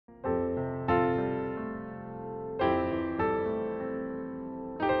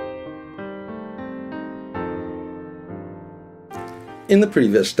In the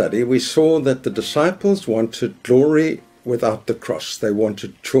previous study, we saw that the disciples wanted glory without the cross. They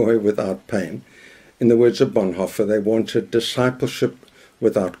wanted joy without pain. In the words of Bonhoeffer, they wanted discipleship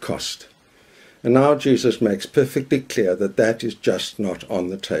without cost. And now Jesus makes perfectly clear that that is just not on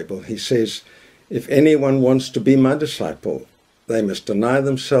the table. He says, if anyone wants to be my disciple, they must deny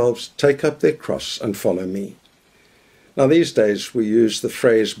themselves, take up their cross, and follow me. Now, these days we use the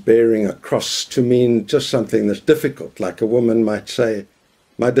phrase bearing a cross to mean just something that's difficult, like a woman might say,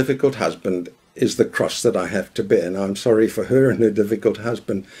 my difficult husband is the cross that I have to bear. Now, I'm sorry for her and her difficult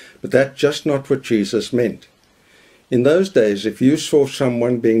husband, but that's just not what Jesus meant. In those days, if you saw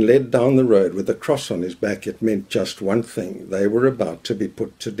someone being led down the road with a cross on his back, it meant just one thing. They were about to be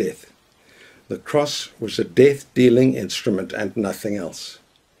put to death. The cross was a death-dealing instrument and nothing else.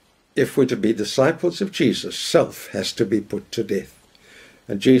 If we're to be disciples of Jesus, self has to be put to death.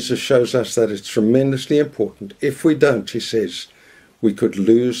 And Jesus shows us that it's tremendously important. If we don't, he says, we could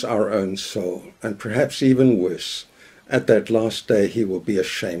lose our own soul. And perhaps even worse, at that last day, he will be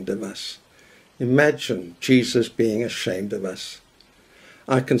ashamed of us. Imagine Jesus being ashamed of us.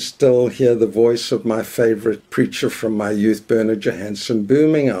 I can still hear the voice of my favorite preacher from my youth, Bernard Johansson,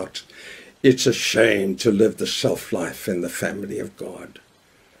 booming out, it's a shame to live the self-life in the family of God.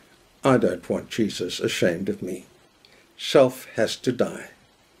 I don't want Jesus ashamed of me. Self has to die.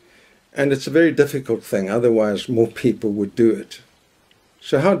 And it's a very difficult thing, otherwise more people would do it.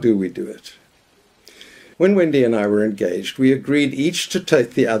 So how do we do it? When Wendy and I were engaged, we agreed each to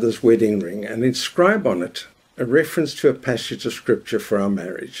take the other's wedding ring and inscribe on it a reference to a passage of scripture for our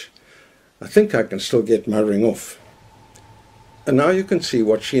marriage. I think I can still get my ring off. And now you can see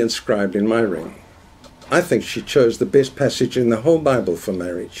what she inscribed in my ring. I think she chose the best passage in the whole Bible for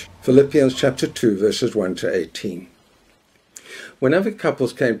marriage. Philippians chapter 2, verses 1 to 18. Whenever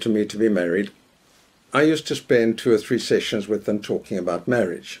couples came to me to be married, I used to spend 2 or 3 sessions with them talking about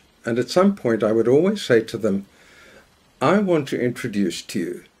marriage. And at some point I would always say to them, I want to introduce to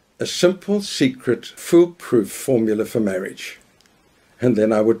you a simple, secret, foolproof formula for marriage. And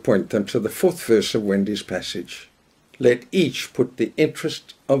then I would point them to the 4th verse of Wendy's passage. Let each put the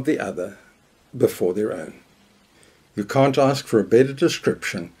interest of the other before their own. You can't ask for a better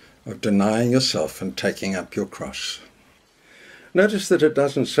description of denying yourself and taking up your cross. Notice that it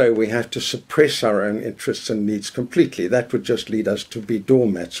doesn't say we have to suppress our own interests and needs completely. That would just lead us to be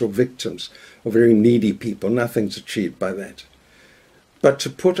doormats or victims or very needy people. Nothing's achieved by that. But to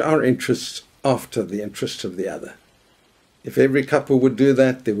put our interests after the interests of the other. If every couple would do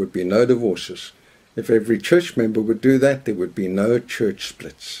that, there would be no divorces. If every church member would do that, there would be no church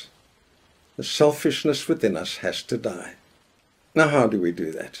splits. The selfishness within us has to die. Now, how do we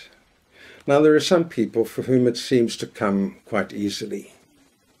do that? Now, there are some people for whom it seems to come quite easily.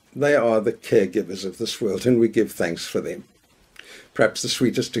 They are the caregivers of this world, and we give thanks for them. Perhaps the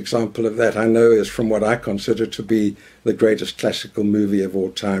sweetest example of that I know is from what I consider to be the greatest classical movie of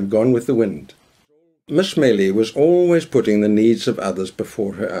all time, Gone with the Wind. Miss Melly was always putting the needs of others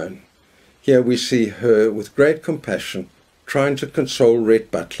before her own. Here we see her, with great compassion, trying to console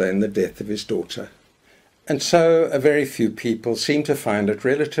Rhett Butler in the death of his daughter. And so a very few people seem to find it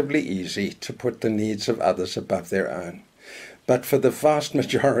relatively easy to put the needs of others above their own. But for the vast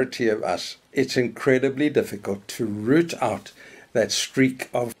majority of us, it's incredibly difficult to root out that streak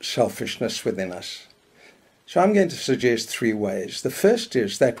of selfishness within us. So I'm going to suggest 3 ways. The first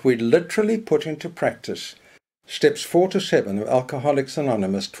is that we literally put into practice steps 4 to 7 of Alcoholics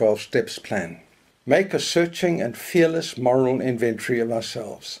Anonymous 12 Steps Plan. Make a searching and fearless moral inventory of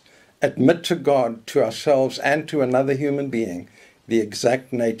ourselves. Admit to God, to ourselves, and to another human being the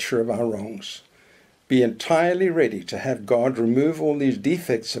exact nature of our wrongs. Be entirely ready to have God remove all these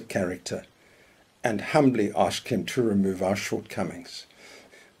defects of character and humbly ask him to remove our shortcomings.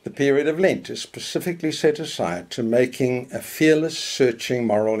 The period of Lent is specifically set aside to making a fearless, searching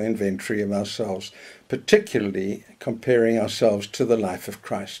moral inventory of ourselves, particularly comparing ourselves to the life of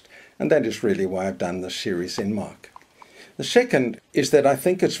Christ. And that is really why I've done this series in Mark. The second is that I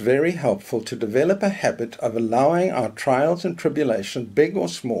think it's very helpful to develop a habit of allowing our trials and tribulations, big or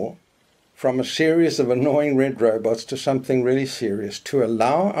small, from a series of annoying red robots to something really serious, to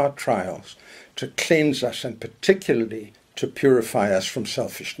allow our trials to cleanse us and particularly to purify us from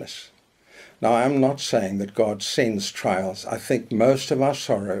selfishness. Now, I'm not saying that God sends trials. I think most of our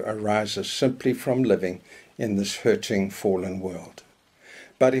sorrow arises simply from living in this hurting, fallen world.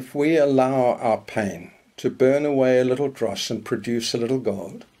 But if we allow our pain to burn away a little dross and produce a little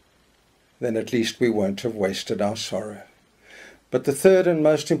gold, then at least we won't have wasted our sorrow. But the third and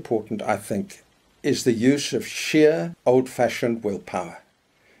most important, I think, is the use of sheer old-fashioned willpower.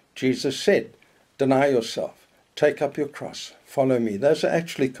 Jesus said, deny yourself, take up your cross, follow me. Those are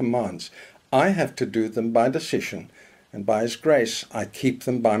actually commands. I have to do them by decision, and by His grace, I keep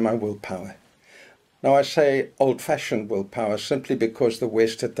them by my willpower. Now, I say old-fashioned willpower simply because the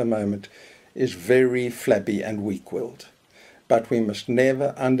West at the moment is very flabby and weak-willed. But we must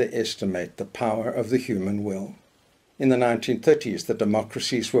never underestimate the power of the human will. In the 1930s, the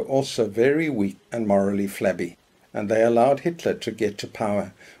democracies were also very weak and morally flabby, and they allowed Hitler to get to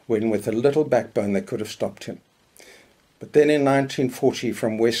power when with a little backbone they could have stopped him. But then in 1940,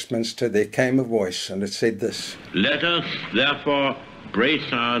 from Westminster, there came a voice, and it said this: "Let us, therefore,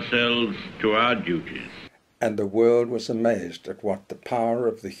 brace ourselves to our duties." And the world was amazed at what the power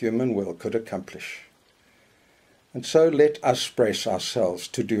of the human will could accomplish. And so let us brace ourselves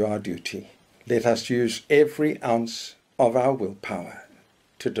to do our duty. Let us use every ounce of our willpower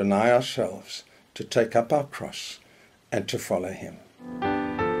to deny ourselves, to take up our cross, and to follow Him.